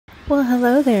Well,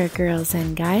 hello there, girls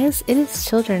and guys. It is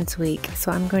Children's Week, so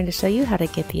I'm going to show you how to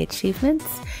get the achievements,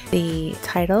 the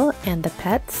title, and the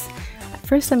pets.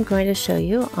 First, I'm going to show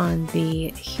you on the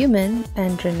Human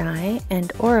and Draenai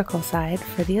and Oracle side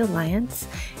for the Alliance,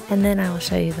 and then I will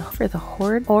show you for the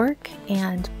Horde Orc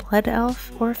and Blood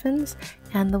Elf orphans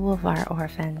and the Wolvar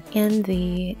orphan in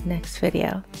the next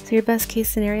video. So your best case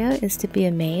scenario is to be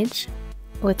a mage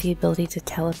with the ability to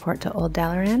teleport to Old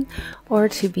Dalaran, or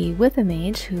to be with a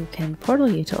mage who can portal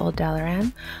you to Old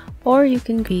Dalaran, or you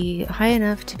can be high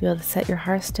enough to be able to set your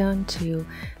Hearthstone to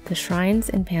the shrines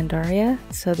in Pandaria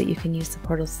so that you can use the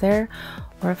portals there,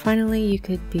 or finally you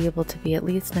could be able to be at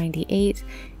least 98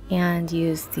 and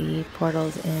use the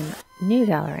portals in New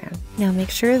Dalaran. Now make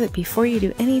sure that before you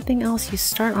do anything else you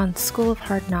start on School of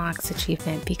Hard Knocks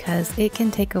achievement, because it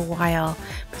can take a while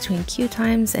between queue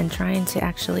times and trying to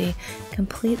actually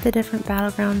complete the different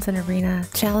battlegrounds and arena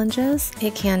challenges.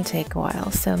 It can take a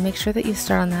while, so make sure that you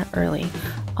start on that early.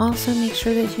 Also make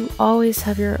sure that you always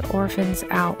have your orphans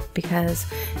out, because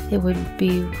it would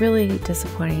be really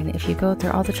disappointing if you go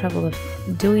through all the trouble of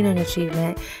doing an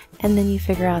achievement and then you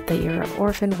figure out that your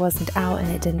orphan wasn't out and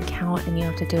it didn't count and you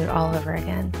have to do it all over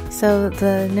again. So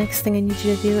the next thing I need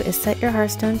you to do is set your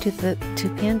Hearthstone to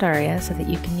Pandaria so that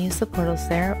you can use the portals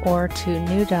there, or to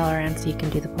New Dalaran so you can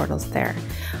do the portals there.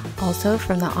 Also,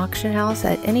 from the auction house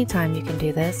at any time you can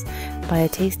do this. Buy a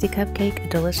tasty cupcake, a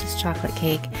delicious chocolate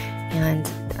cake, and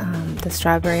the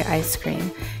strawberry ice cream.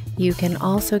 You can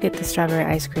also get the strawberry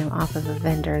ice cream off of a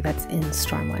vendor that's in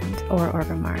Stormwind or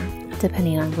Orgrimmar,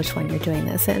 depending on which one you're doing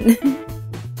this in.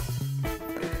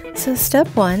 So step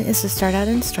 1 is to start out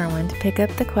in Stormwind, pick up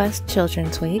the quest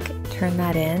Children's Week, turn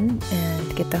that in,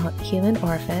 and get the Human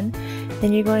Orphan.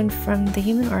 Then you're going from the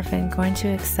Human Orphan, going to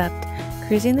accept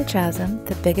Cruising the Chasm,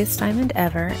 the biggest diamond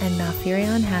ever, and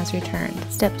Malfurion has returned.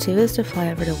 Step 2 is to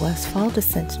fly over to Westfall to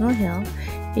Sentinel Hill.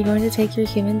 You're going to take your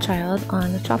human child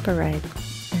on a chopper ride,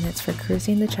 and it's for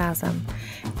Cruising the Chasm.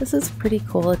 This is pretty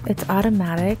cool. It's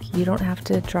automatic. You don't have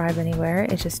to drive anywhere.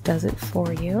 It just does it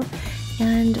for you.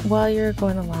 And while you're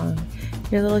going along,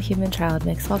 your little human child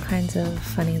makes all kinds of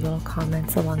funny little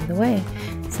comments along the way.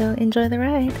 So enjoy the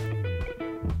ride.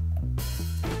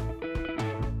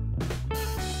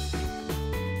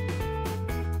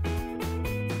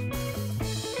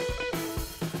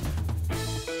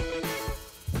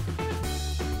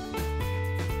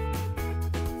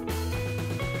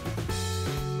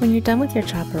 When you're done with your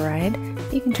chopper ride,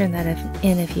 you can turn that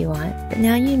in if you want, but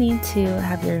now you need to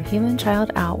have your human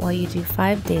child out while you do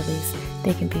 5 dailies.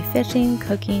 They can be fishing,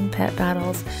 cooking, pet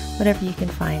battles, whatever you can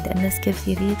find, and this gives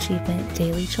you the achievement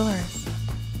Daily Chores.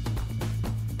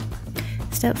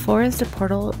 Step 4 is to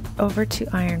portal over to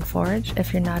Ironforge.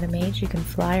 If you're not a mage, you can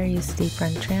fly or use the deep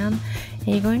run tram, and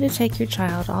you're going to take your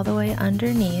child all the way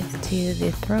underneath to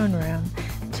the throne room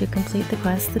to complete the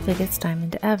quest, the biggest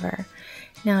diamond ever.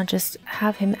 Now just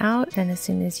have him out, and as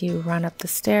soon as you run up the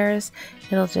stairs,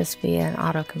 it'll just be an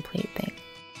autocomplete thing.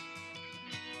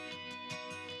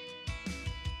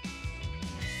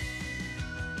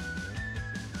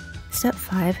 Step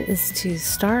 5 is to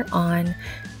start on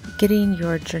getting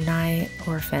your Draenai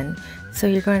orphan. So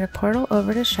you're going to portal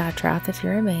over to Shatrath if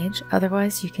you're a mage.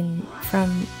 Otherwise you can,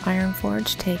 from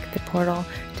Ironforge, take the portal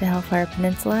to Hellfire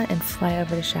Peninsula and fly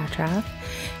over to Shatrath.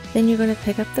 Then you're going to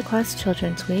pick up the quest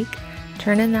Children's Week,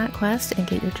 turn in that quest and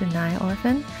get your Draenai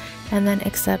orphan, and then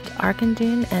accept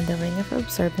Arkandun and the Ring of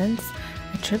Observance,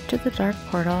 a trip to the Dark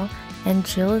Portal, and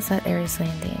Jill is at Ares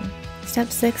Landing. Step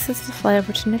 6 is to fly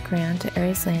over to Nagran to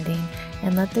Ares Landing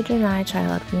and let the Draenai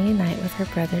child reunite with her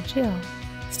brother Jill.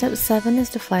 Step 7 is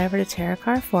to fly over to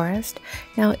Terakar Forest.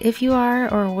 Now if you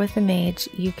are or with a mage,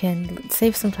 you can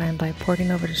save some time by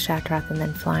porting over to Shatrath and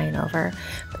then flying over.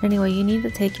 But anyway, you need to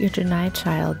take your Draenai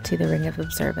child to the Ring of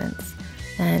Observance,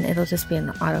 and it'll just be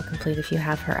an autocomplete if you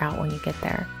have her out when you get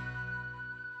there.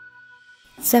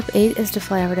 Step 8 is to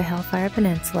fly over to Hellfire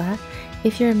Peninsula.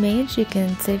 If you're a mage, you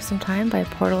can save some time by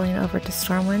portaling over to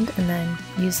Stormwind and then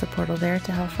use the portal there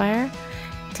to Hellfire.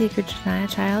 Take your Draenai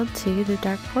child to the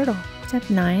Dark Portal. Step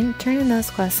 9, turn in those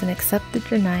quests and accept the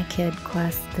Draenai Kid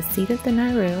quest, the Seat of the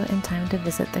Naru, in time to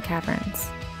visit the caverns.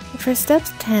 For step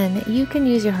 10, you can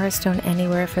use your Hearthstone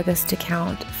anywhere for this to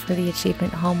count for the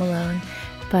achievement Home Alone.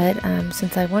 But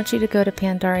since I want you to go to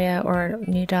Pandaria or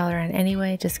New Dalaran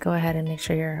anyway, just go ahead and make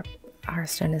sure your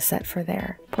Hearthstone is set for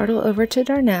there. Portal over to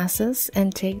Darnassus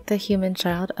and take the human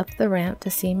child up the ramp to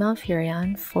see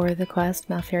Malfurion for the quest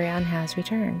Malfurion has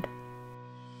returned.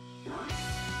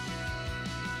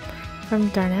 From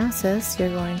Darnassus, you're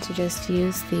going to just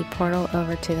use the portal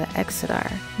over to the Exodar.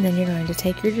 And then you're going to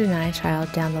take your Draenai child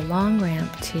down the long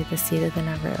ramp to the Seat of the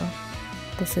Naru.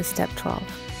 This is step 12.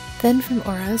 Then from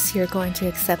Oros, you're going to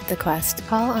accept the quest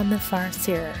Call on the Far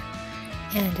Seer,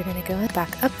 and you're going to go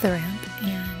back up the ramp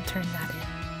and turn that in.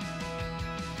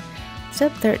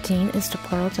 Step 13 is to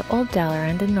portal to Old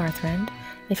Dalaran in Northrend.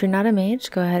 If you're not a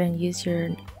mage, go ahead and use your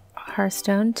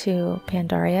Hearthstone to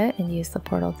Pandaria and use the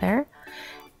portal there.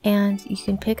 And you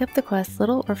can pick up the quest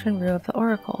Little Orphan Rue of the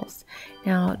Oracles.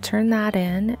 Now turn that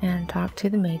in and talk to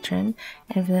the Matron,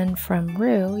 and then from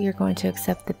Rue you're going to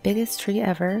accept the biggest tree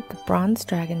ever, the Bronze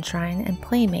Dragon Shrine, and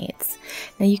Playmates.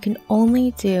 Now you can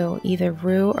only do either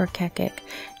Rue or Kekik.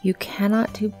 You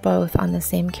cannot do both on the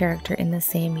same character in the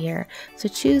same year, so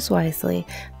choose wisely.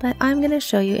 But I'm going to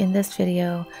show you in this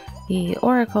video the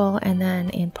Oracle, and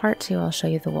then in part 2 I'll show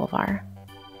you the Wolvar.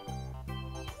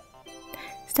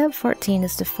 Step 14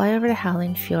 is to fly over to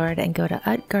Howling Fjord and go to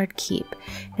Utgard Keep.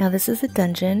 Now this is a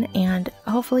dungeon, and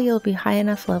hopefully you'll be high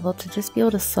enough level to just be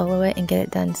able to solo it and get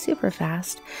it done super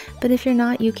fast, but if you're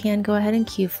not, you can go ahead and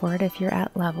queue for it if you're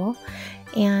at level.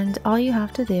 And all you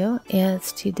have to do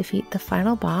is to defeat the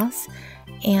final boss,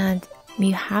 and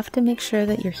you have to make sure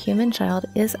that your human child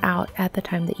is out at the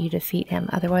time that you defeat him,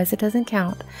 otherwise it doesn't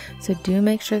count, so do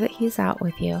make sure that he's out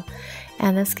with you.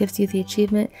 And this gives you the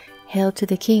achievement Hail to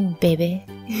the King, baby.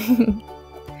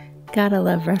 Gotta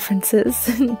love references.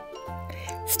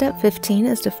 Step 15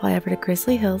 is to fly over to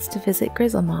Grizzly Hills to visit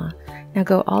Grizzlemaw. Now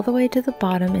go all the way to the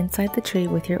bottom inside the tree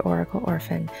with your Oracle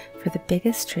Orphan for the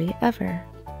biggest tree ever.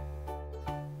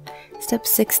 Step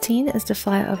 16 is to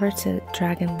fly over to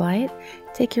Dragonblight.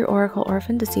 Take your Oracle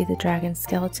Orphan to see the dragon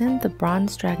skeleton, the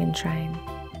Bronze Dragon Shrine.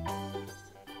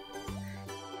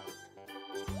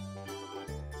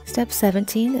 Step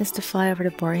 17 is to fly over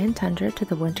to Borean Tundra to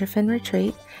the Winterfen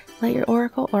Retreat. Let your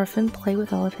Oracle Orphan play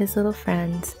with all of his little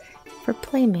friends for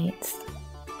Playmates.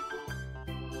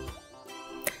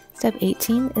 Step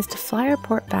 18 is to fly or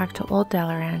port back to Old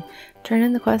Dalaran. Turn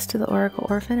in the quest to the Oracle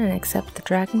Orphan and accept the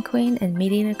Dragon Queen and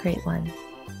Meeting a Great One.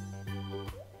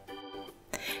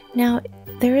 Now,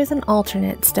 there is an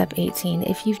alternate Step 18.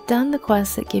 If you've done the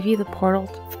quests that give you the portal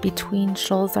between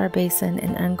Sholzar Basin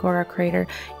and Angora Crater,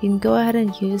 you can go ahead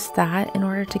and use that in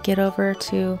order to get over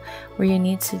to where you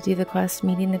need to do the quest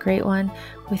Meeting the Great One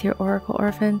with your Oracle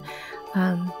Orphan.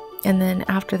 And then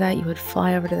after that you would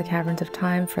fly over to the Caverns of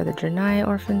Time for the Draenai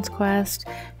Orphans quest,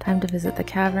 Time to Visit the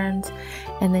Caverns,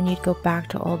 and then you'd go back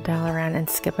to Old Dalaran and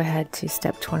skip ahead to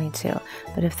Step 22.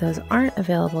 But if those aren't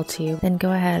available to you, then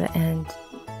go ahead and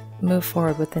move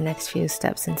forward with the next few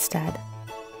steps instead.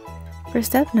 For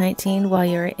Step 19, while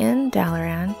you're in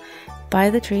Dalaran, buy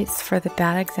the treats for the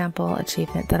Bad Example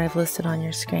achievement that I've listed on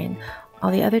your screen. All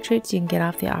the other treats you can get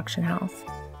off the auction house.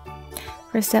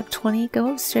 For Step 20,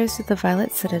 go upstairs to the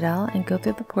Violet Citadel and go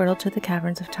through the portal to the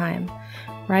Caverns of Time.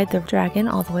 Ride the dragon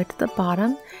all the way to the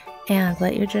bottom and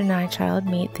let your Draenei child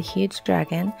meet the huge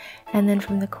dragon, and then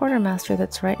from the quartermaster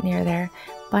that's right near there,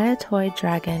 buy a toy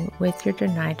dragon with your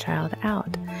Draenei child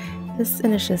out. This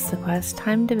finishes the quest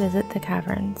Time to Visit the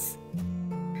Caverns.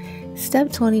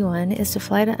 Step 21 is to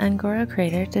fly to Angora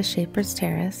Crater to Shaper's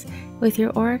Terrace. With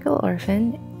your Oracle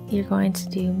Orphan, you're going to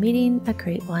do Meeting a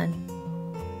Great One.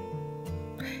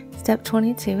 Step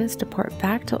 22 is to port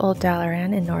back to Old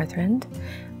Dalaran in Northrend,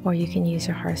 or you can use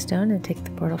your Hearthstone and take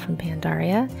the portal from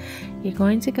Pandaria. You're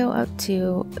going to go up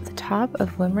to the top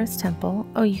of Wimmer's Temple.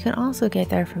 Oh, you can also get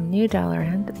there from New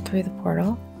Dalaran through the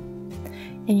portal.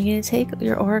 And you're going to take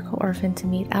your Oracle Orphan to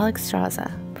meet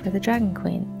Alexstrasza for the Dragon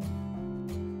Queen.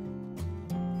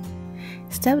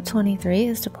 Step 23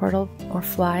 is to portal or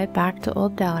fly back to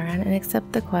Old Dalaran and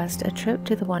accept the quest A Trip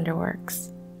to the Wonderworks.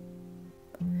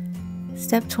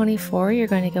 Step 24, you're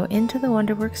going to go into the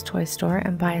Wonderworks toy store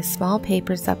and buy a small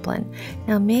paper Zeppelin.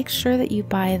 Now make sure that you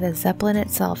buy the Zeppelin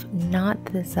itself, not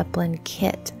the Zeppelin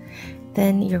kit.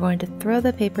 Then you're going to throw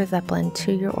the paper Zeppelin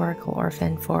to your Oracle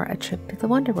Orphan for A Trip to the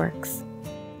Wonderworks.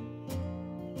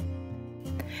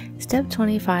 Step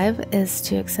 25 is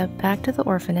to accept back to the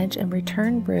orphanage and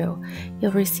return Rue.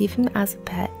 You'll receive him as a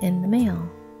pet in the mail.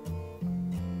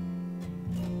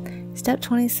 Step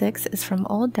 26 is from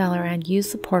Old Dalaran,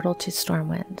 use the portal to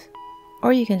Stormwind.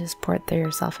 Or you can just port there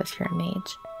yourself if you're a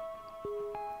mage.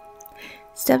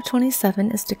 Step 27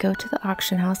 is to go to the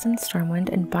auction house in Stormwind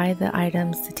and buy the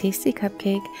items the Tasty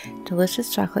Cupcake,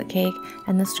 Delicious Chocolate Cake,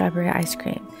 and the Strawberry Ice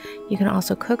Cream. You can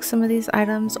also cook some of these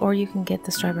items, or you can get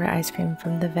the strawberry ice cream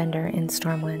from the vendor in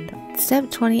Stormwind.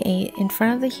 Step 28, in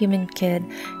front of the human kid,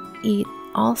 eat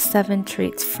all 7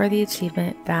 treats for the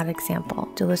achievement Bad Example.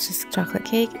 Delicious Chocolate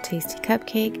Cake, Tasty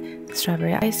Cupcake,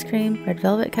 Strawberry Ice Cream, Red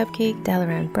Velvet Cupcake,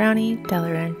 Dalaran Brownie,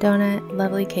 Dalaran Donut,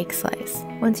 Lovely Cake Slice.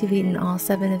 Once you've eaten all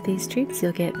 7 of these treats,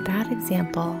 you'll get Bad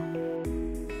Example.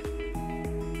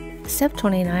 Step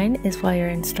 29 is while you're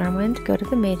in Stormwind, go to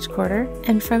the Mage Quarter,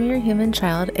 and from your human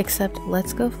child, accept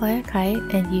Let's Go Fly a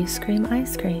Kite and use Scream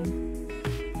Ice Cream.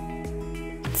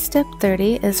 Step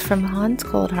 30 is from Han's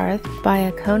Cold Hearth, buy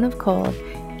a cone of cold,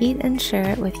 eat and share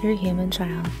it with your human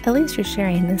child. At least you're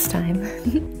sharing this time.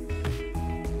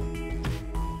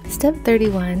 Step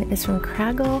 31 is from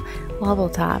Craggle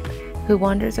Wobbletop, who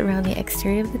wanders around the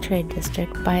exterior of the trade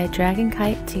district, buy a dragon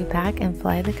kite 2-pack and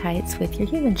fly the kites with your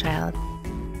human child.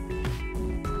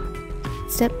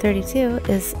 Step 32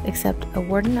 is accept a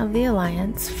Warden of the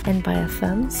Alliance and buy a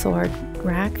foam sword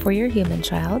rack for your human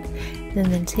child, and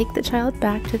then take the child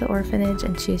back to the orphanage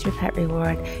and choose your pet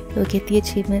reward. You'll get the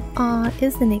achievement, Aw,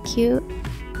 isn't it cute?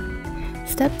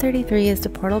 Step 33 is to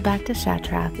portal back to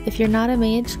Shatrath. If you're not a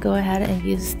mage, go ahead and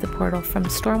use the portal from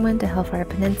Stormwind to Hellfire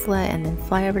Peninsula and then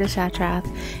fly over to Shatrath,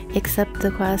 accept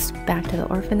the quest back to the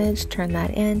orphanage, turn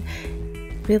that in,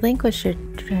 relinquish your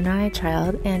Draenai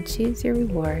child, and choose your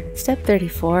reward. Step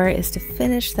 34 is to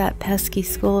finish that pesky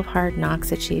School of Hard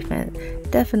Knocks achievement,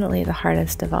 definitely the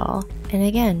hardest of all. And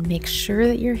again, make sure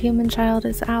that your human child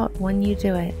is out when you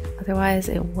do it, otherwise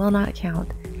it will not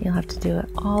count. You'll have to do it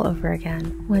all over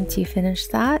again. Once you finish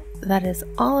that, that is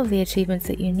all of the achievements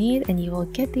that you need, and you will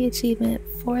get the achievement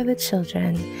for the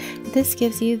children. This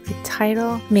gives you the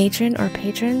title Matron or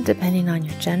Patron, depending on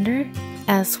your gender,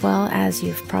 as well as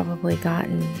you've probably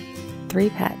gotten 3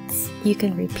 pets. You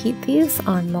can repeat these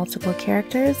on multiple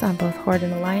characters on both Horde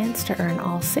and Alliance to earn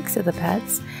all 6 of the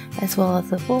pets, as well as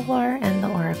the Wolvar and the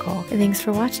Oracle. Thanks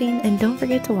for watching, and don't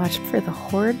forget to watch for the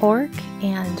Horde Orc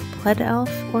and Blood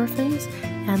Elf Orphans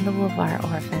and the Wolvar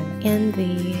Orphan in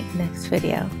the next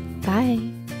video.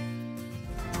 Bye!